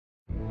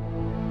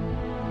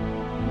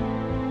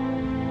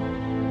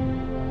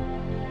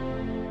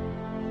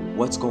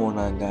What's going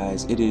on,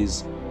 guys? It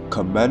is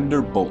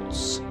Commander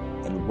Bolts,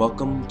 and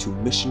welcome to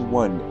Mission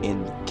 1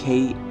 in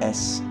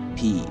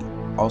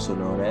KSP, also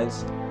known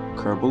as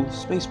Kerbal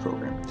Space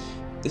Program.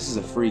 This is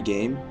a free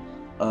game.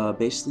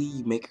 Basically,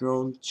 you make your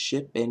own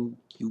ship, and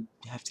you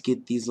have to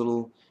get these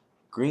little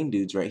green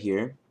dudes right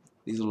here.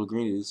 These little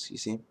green dudes, you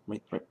see,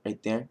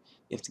 right there.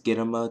 You have to get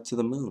them to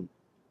the moon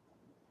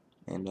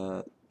and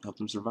help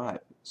them survive.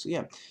 So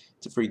yeah,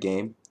 it's a free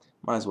game.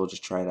 Might as well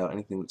just try it out.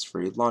 Anything that's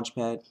free.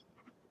 Launchpad,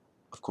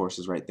 of course,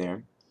 is right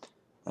there.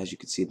 As you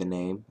can see, the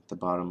name at the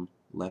bottom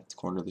left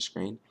corner of the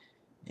screen,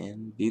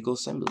 and vehicle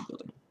assembly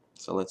building.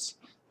 So let's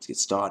get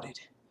started.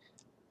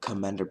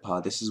 Commander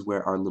Pod. This is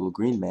where our little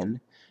green men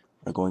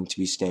are going to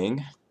be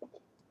staying.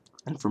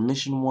 And for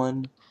mission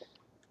 1,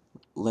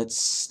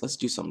 let's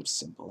do something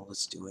simple.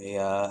 Let's do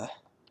a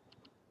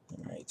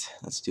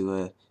let's do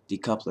a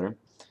decoupler.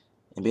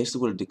 And basically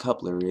what a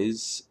decoupler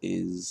is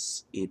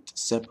it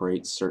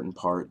separates certain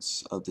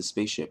parts of the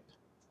spaceship.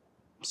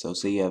 So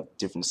say you have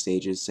different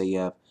stages, say you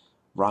have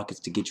rockets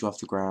to get you off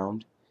the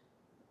ground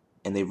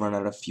and they run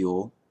out of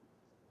fuel,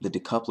 the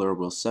decoupler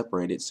will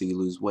separate it so you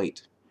lose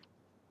weight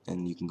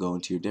and you can go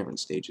into your different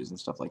stages and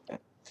stuff like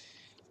that.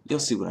 You'll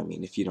see what I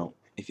mean if you don't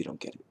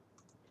get it.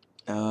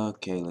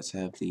 Okay, let's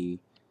have the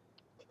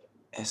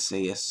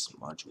SAS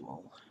module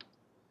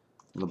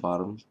on the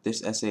bottom. This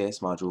SAS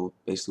module,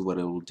 basically what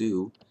it will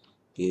do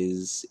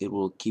is it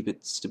will keep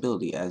its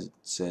stability, as it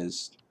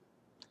says,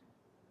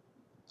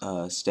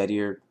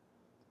 steadier.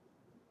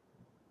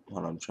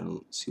 Hold on, I'm trying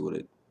to see what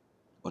it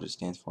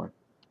stands for.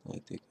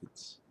 I think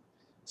it's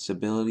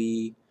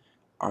stability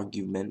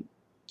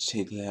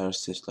argumentative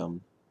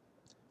system.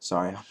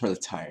 Sorry, I'm really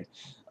tired.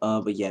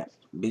 But yeah,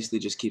 basically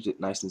just keeps it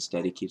nice and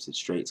steady, keeps it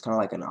straight. It's kind of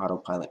like an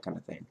autopilot kind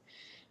of thing.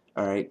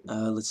 All right,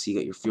 let's see. You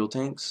got your fuel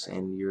tanks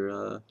and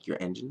your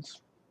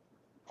engines.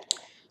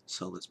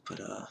 So let's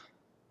put a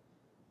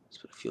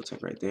fuel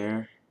tank right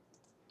there.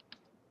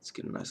 Let's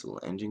get a nice little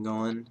engine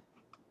going.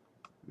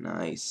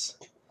 Nice.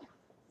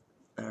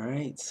 All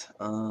right.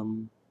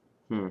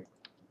 I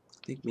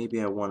think maybe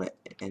I want an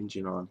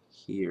engine on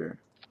here.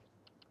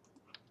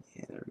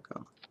 Yeah, there we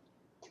go.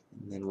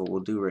 And then what we'll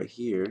do right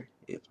here,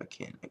 if I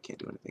can't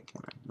do anything,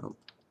 can I? Nope.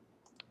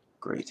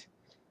 Great.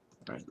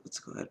 Alright, let's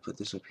go ahead and put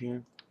this up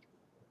here.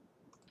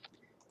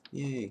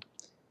 Yay.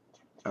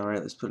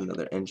 Alright, let's put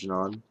another engine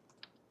on.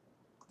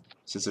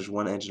 Since there's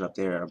one engine up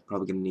there, I'm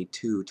probably going to need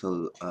two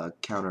to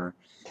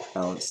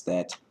counterbalance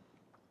that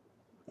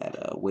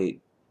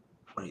weight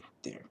right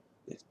there.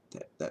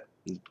 That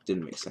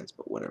didn't make sense,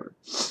 but whatever.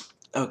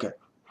 Okay.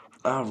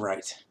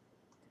 Alright.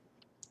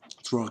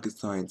 It's rocket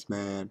science,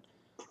 man.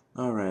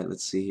 Alright,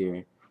 let's see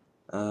here.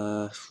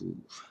 I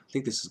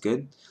think this is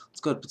good. Let's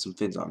go ahead and put some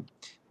fins on.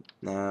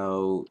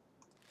 Now,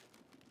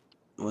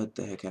 what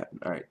the heck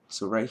happened? Alright,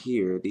 so right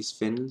here, these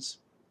fins,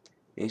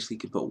 basically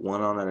you can put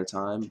one on at a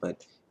time,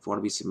 but if you want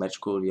to be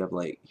symmetrical, you have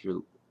like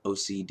your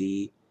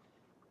OCD,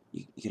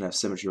 you can have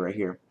symmetry right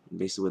here. And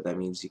basically what that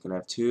means, you can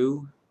have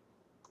 2,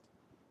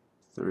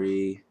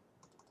 3,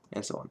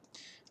 and so on.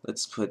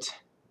 Let's put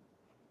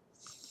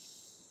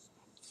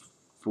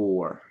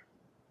 4,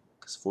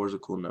 because 4 is a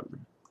cool number.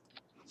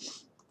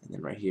 And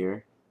then right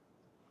here,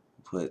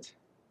 put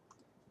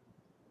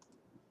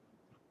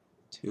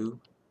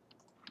 2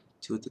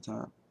 at the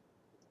top.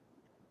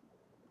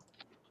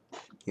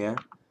 Yeah?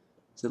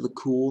 Does that look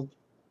cool?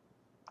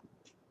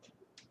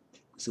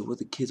 Is it what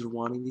the kids are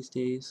wanting these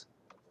days?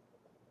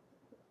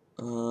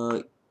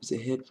 Is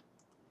it hip?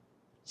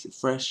 Is it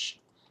fresh?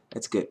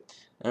 That's good.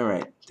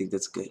 Alright, I think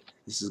that's good.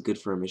 This is good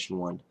for mission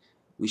 1.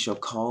 We shall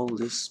call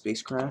this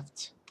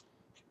spacecraft.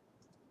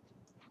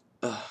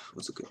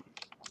 What's a good?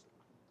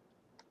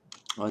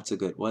 What's a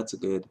good? What's a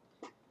good?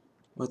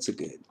 What's a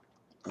good?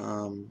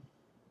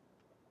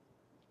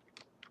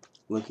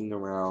 Looking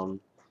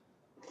around.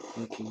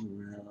 Looking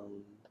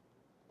around.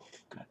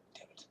 God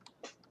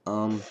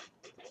damn it.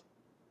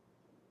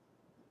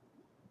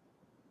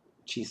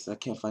 Jeez, I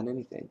can't find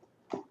anything.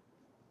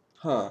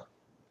 Huh.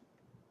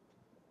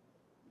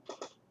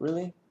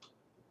 Really?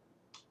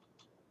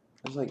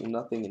 There's like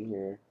nothing in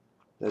here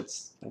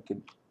that's I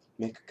could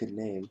make a good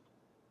name.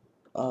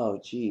 Oh,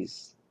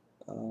 jeez.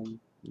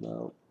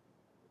 No.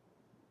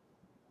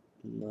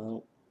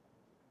 No.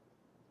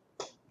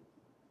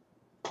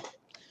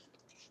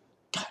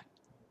 God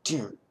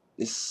damn,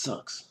 this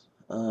sucks.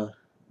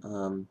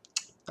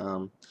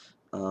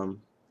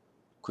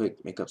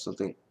 Quick, make up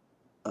something.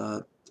 I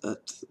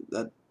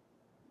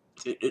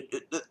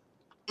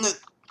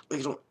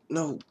don't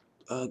know.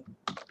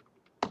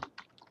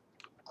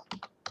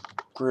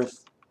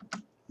 Griff,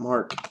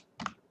 Mark,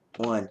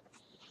 1.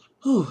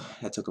 Whew,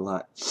 that took a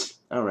lot.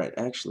 Alright,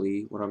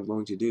 actually, what I'm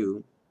going to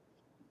do,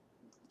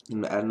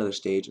 I'm going to add another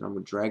stage, and I'm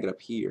going to drag it up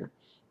here.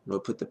 I'm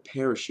going to put the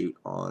parachute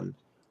on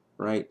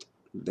right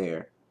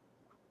there.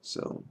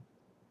 So,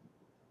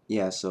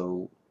 yeah,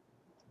 so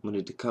when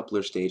the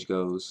decoupler stage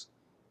goes,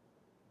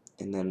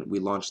 and then we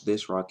launch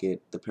this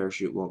rocket, the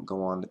parachute won't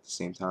go on at the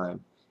same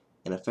time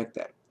and affect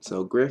that.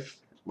 So, Griff,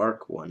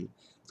 Mark 1,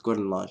 let's go ahead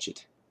and launch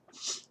it.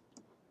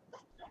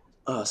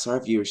 Sorry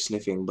if you're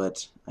sniffing,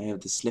 but I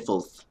have the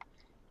sniffles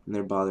and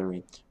they're bothering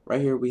me.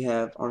 Right here we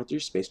have our 3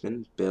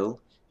 spacemen, Bill,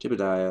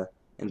 Jebediah,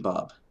 and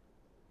Bob.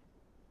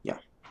 Yeah.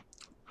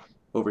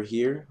 Over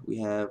here we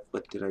have,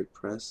 what did I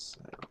press?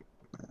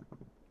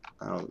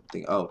 I don't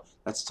think, oh,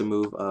 that's to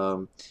move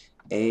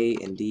A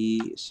and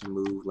D is to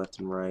move left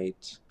and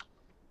right.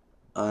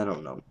 I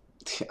don't know.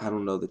 I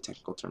don't know the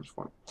technical terms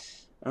for it.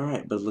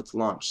 Alright, but let's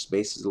launch.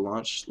 Space is the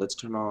launch. Let's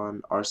turn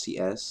on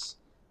RCS,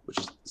 which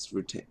is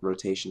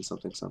rotation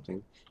something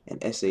something,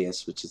 and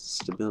SAS, which is the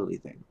stability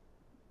thing.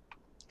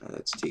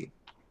 That's T.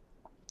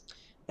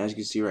 As you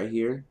can see right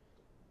here,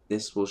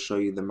 this will show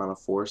you the amount of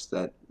force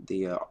that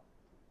the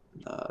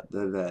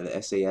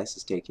SAS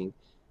is taking.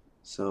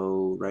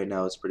 So right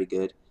now it's pretty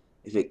good.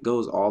 If it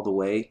goes all the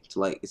way to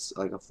like it's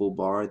like a full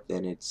bar,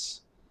 then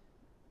it's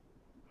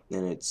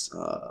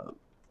what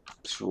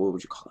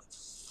would you call it?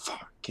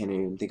 Fuck, can't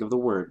even think of the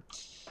word.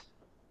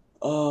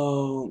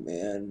 Oh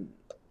man.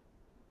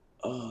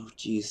 Oh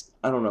jeez,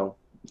 I don't know.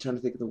 I'm trying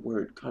to think of the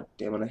word. God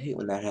damn it, I hate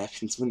when that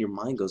happens when your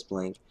mind goes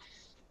blank.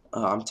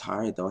 I'm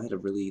tired though. I had a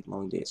really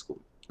long day at school.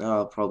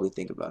 I'll probably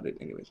think about it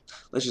anyway.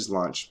 Let's just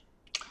launch.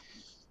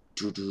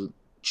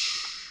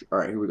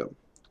 Alright, here we go.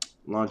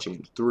 Launching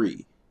in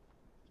 3,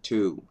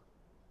 2,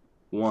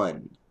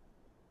 1.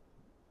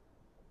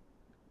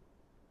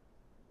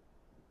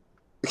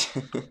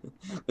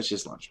 Let's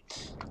just launch.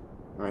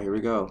 Alright, here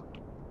we go.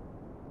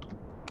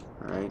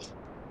 Alright.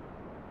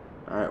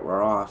 Alright,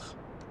 we're off.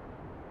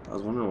 I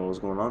was wondering what was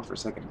going on for a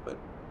second, but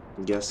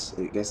I guess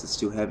it's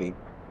too heavy.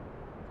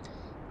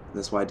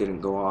 That's why I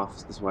didn't go off.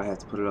 That's why I have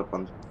to put it up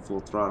on full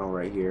throttle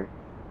right here.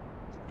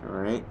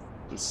 Alright,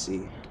 let's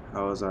see.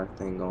 How is our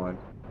thing going?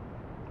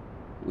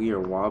 We are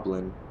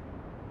wobbling.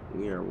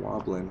 We are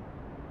wobbling.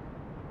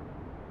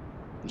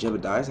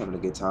 Jebediah's having a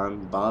good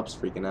time. Bob's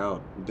freaking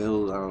out.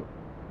 Bill, I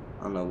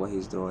don't know what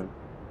he's doing.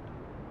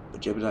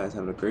 But Jebediah's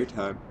having a great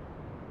time.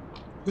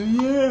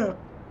 Yeah!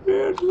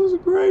 Yeah, this was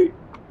great!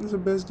 This is the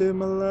best day of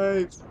my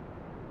life.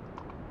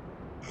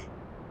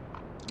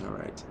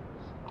 Alright.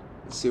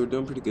 Let's see, we're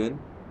doing pretty good.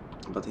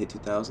 I'm about to hit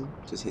 2,000.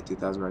 Just hit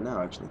 2,000 right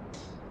now, actually.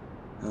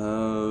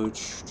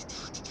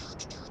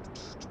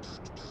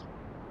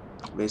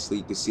 Basically,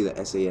 you can see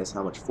the SAS,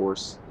 how much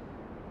force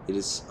it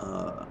is.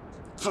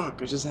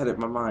 Fuck, I just had it in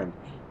my mind.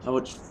 How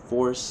much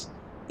force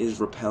is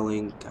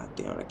repelling. God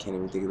damn it, I can't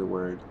even think of the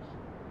word.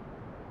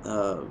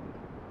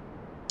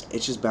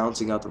 It's just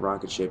bouncing out the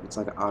rocket ship. It's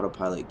like an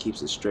autopilot. It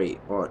keeps it straight,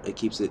 or it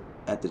keeps it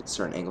at the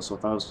certain angle. So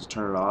if I was to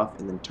turn it off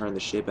and then turn the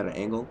ship at an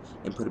angle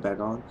and put it back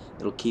on,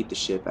 it'll keep the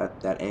ship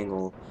at that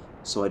angle,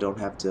 so I don't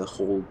have to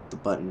hold the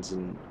buttons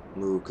and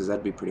move, because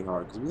that'd be pretty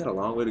hard, because we got a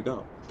long way to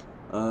go.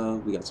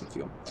 We got some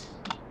fuel.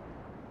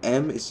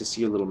 M is to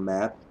see your little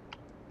map,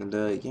 and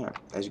yeah,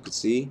 as you can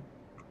see,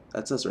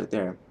 that's us right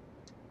there.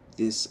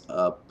 This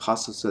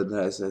pasta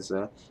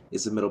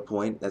is the middle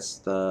point. That's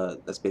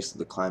basically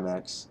the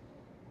climax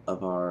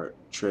of our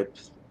trip,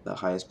 the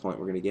highest point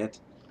we're gonna get.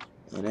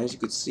 And as you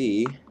can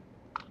see,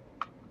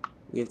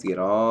 we have to get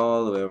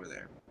all the way over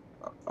there,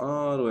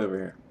 all the way over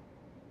here.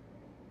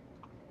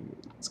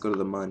 Let's go to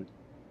the mun.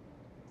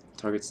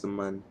 Target's the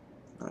mun.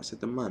 No, I said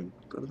the mun.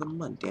 Go to the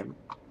mun, damn it.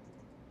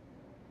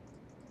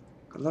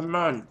 Go to the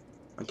mun.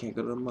 I can't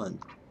go to the mun.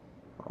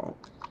 Oh,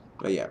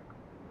 but yeah,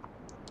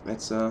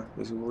 that's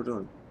basically what we're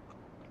doing.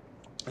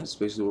 That's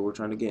basically what we're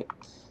trying to get.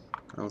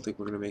 I don't think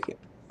we're gonna make it.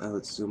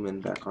 Let's zoom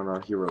in back on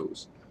our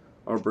heroes,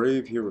 our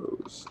brave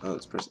heroes.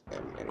 Let's press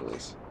M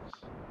anyways.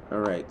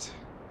 Alright,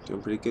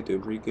 doing pretty good,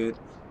 doing pretty good.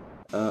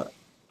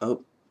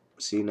 Oh,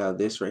 see now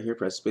this right here,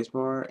 press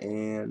spacebar,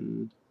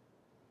 and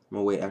I'm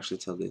gonna wait actually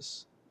till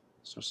this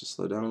starts to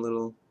slow down a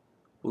little.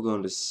 We'll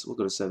go to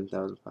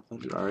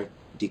 7,500. Alright,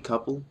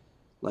 decouple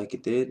like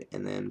it did,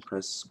 and then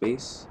press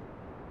space,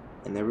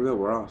 and there we go,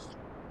 we're off.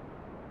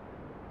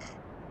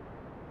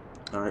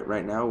 Alright,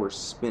 right now we're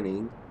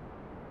spinning.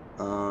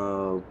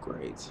 Oh,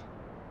 great.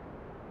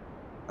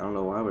 I don't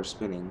know why we're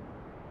spinning.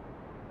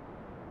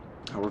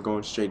 Oh, we're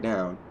going straight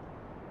down.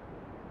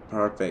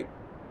 Perfect.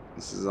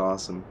 This is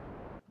awesome.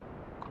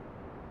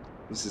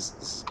 This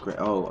is great.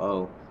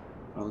 Oh,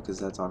 probably because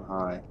that's on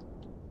high.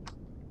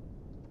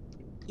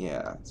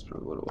 Yeah, that's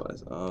probably what it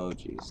was. Oh,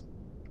 jeez.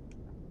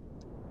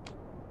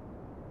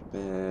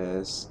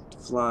 Best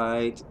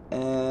flight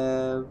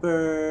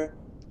ever.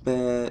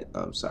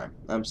 Oh,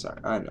 I'm sorry.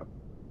 I know.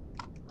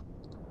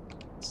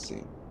 Let's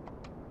see.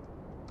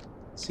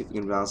 Let's see if we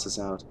can balance this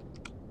out.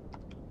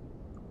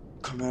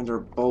 Commander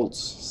Bolts,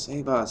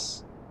 save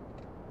us.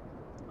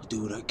 I'll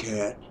do what I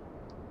can.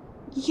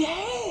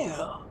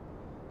 Yeah!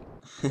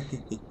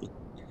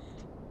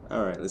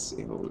 Alright, let's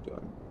see what we're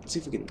doing. Let's see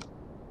if we can...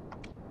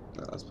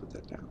 No, let's put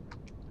that down.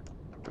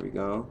 There we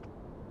go.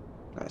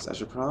 Nice. I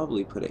should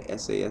probably put a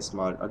SAS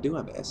mod. I do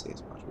have a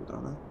SAS module,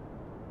 don't I?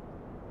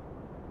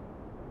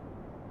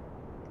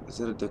 Is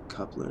that a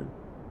decoupler?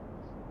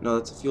 No,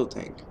 that's a fuel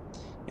tank.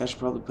 Yeah, I should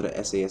probably put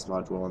a SAS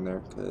module on there,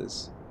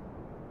 because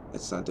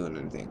it's not doing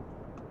anything.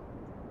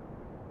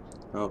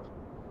 Oh,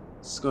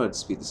 let's go ahead and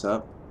speed this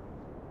up.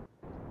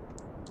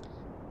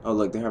 Oh,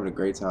 look, they're having a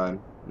great time.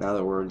 Now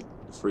that we're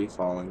free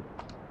falling,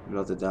 we don't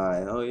have to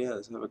die. Oh yeah,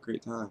 let's have a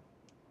great time.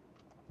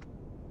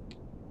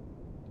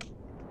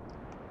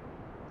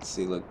 Let's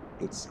see, look,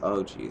 it's,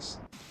 oh jeez.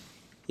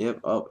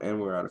 Yep, oh,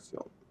 and we're out of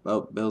fuel.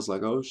 Oh, Bill's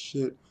like, oh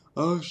shit,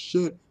 oh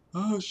shit,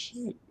 oh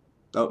shit.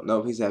 Oh,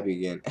 no, he's happy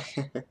again.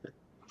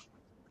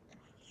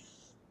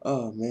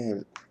 Oh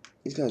man,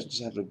 these guys are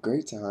just having a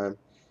great time.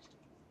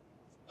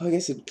 I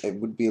guess it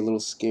would be a little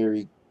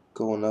scary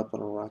going up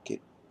on a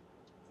rocket,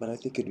 but I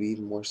think it'd be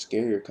even more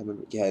scarier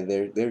coming. Yeah,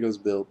 there goes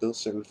Bill. Bill's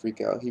starting to freak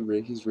out.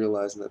 He's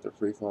realizing that they're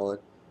free falling.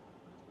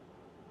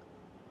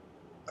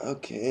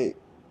 Okay,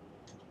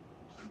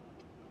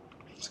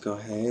 let's go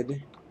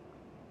ahead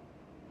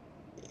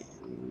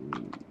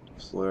and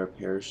deploy our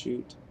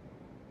parachute.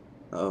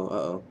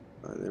 Oh,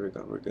 there we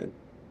go. We're good.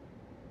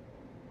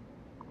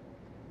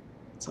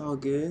 It's all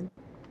good.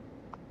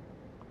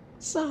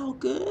 It's all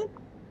good.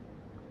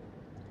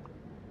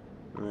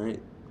 All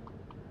right,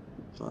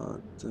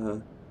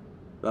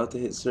 about to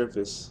hit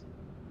surface.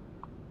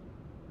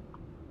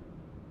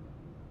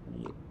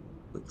 All right.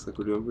 Looks like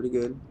we're doing pretty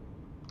good.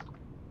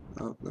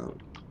 Oh no,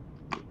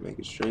 make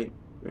it straight.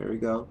 There we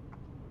go.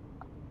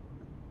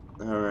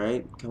 All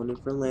right, coming in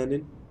for a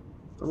landing.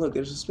 Oh look,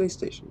 there's a space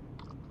station.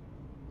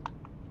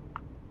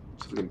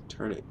 See if we can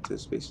turn it to the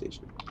space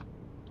station.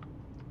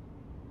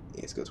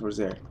 Yeah, let's go towards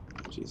there.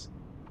 Oh, jeez.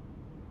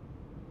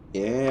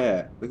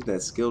 Yeah, look at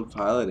that skilled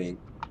piloting.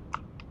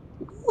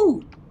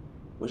 Woo!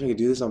 Wish I could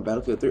do this on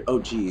Battlefield 3. Oh,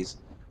 jeez.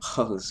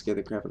 Oh, this scared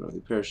the crap out of me.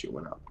 The parachute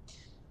went out.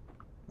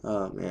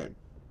 Oh, man.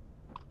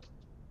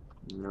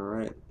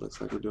 Alright,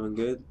 looks like we're doing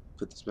good.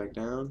 Put this back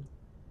down.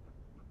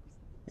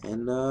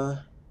 And,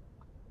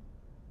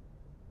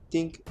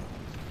 dink.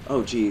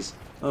 Oh, jeez.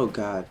 Oh,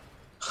 God.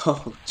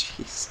 Oh,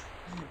 jeez.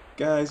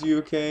 Guys, you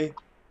okay?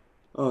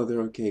 Oh,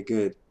 they're okay.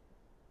 Good.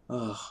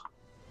 Oh.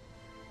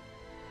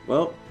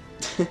 Well.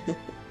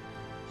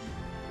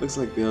 Looks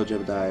like Bill,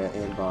 Jebediah,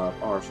 and Bob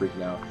are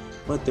freaking out,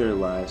 but they're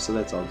alive, so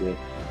that's all good.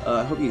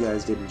 I hope you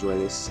guys did enjoy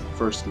this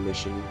first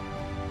mission.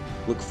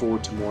 Look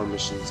forward to more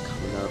missions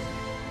coming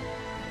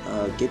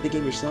up. Get the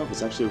game yourself.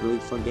 It's actually a really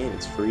fun game.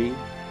 It's free.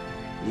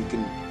 You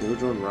can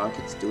build your own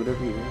rockets, do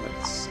whatever you want.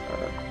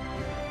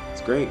 It's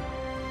great.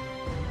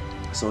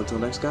 So until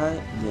next time,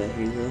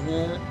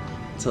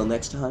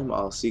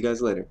 I'll see you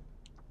guys later.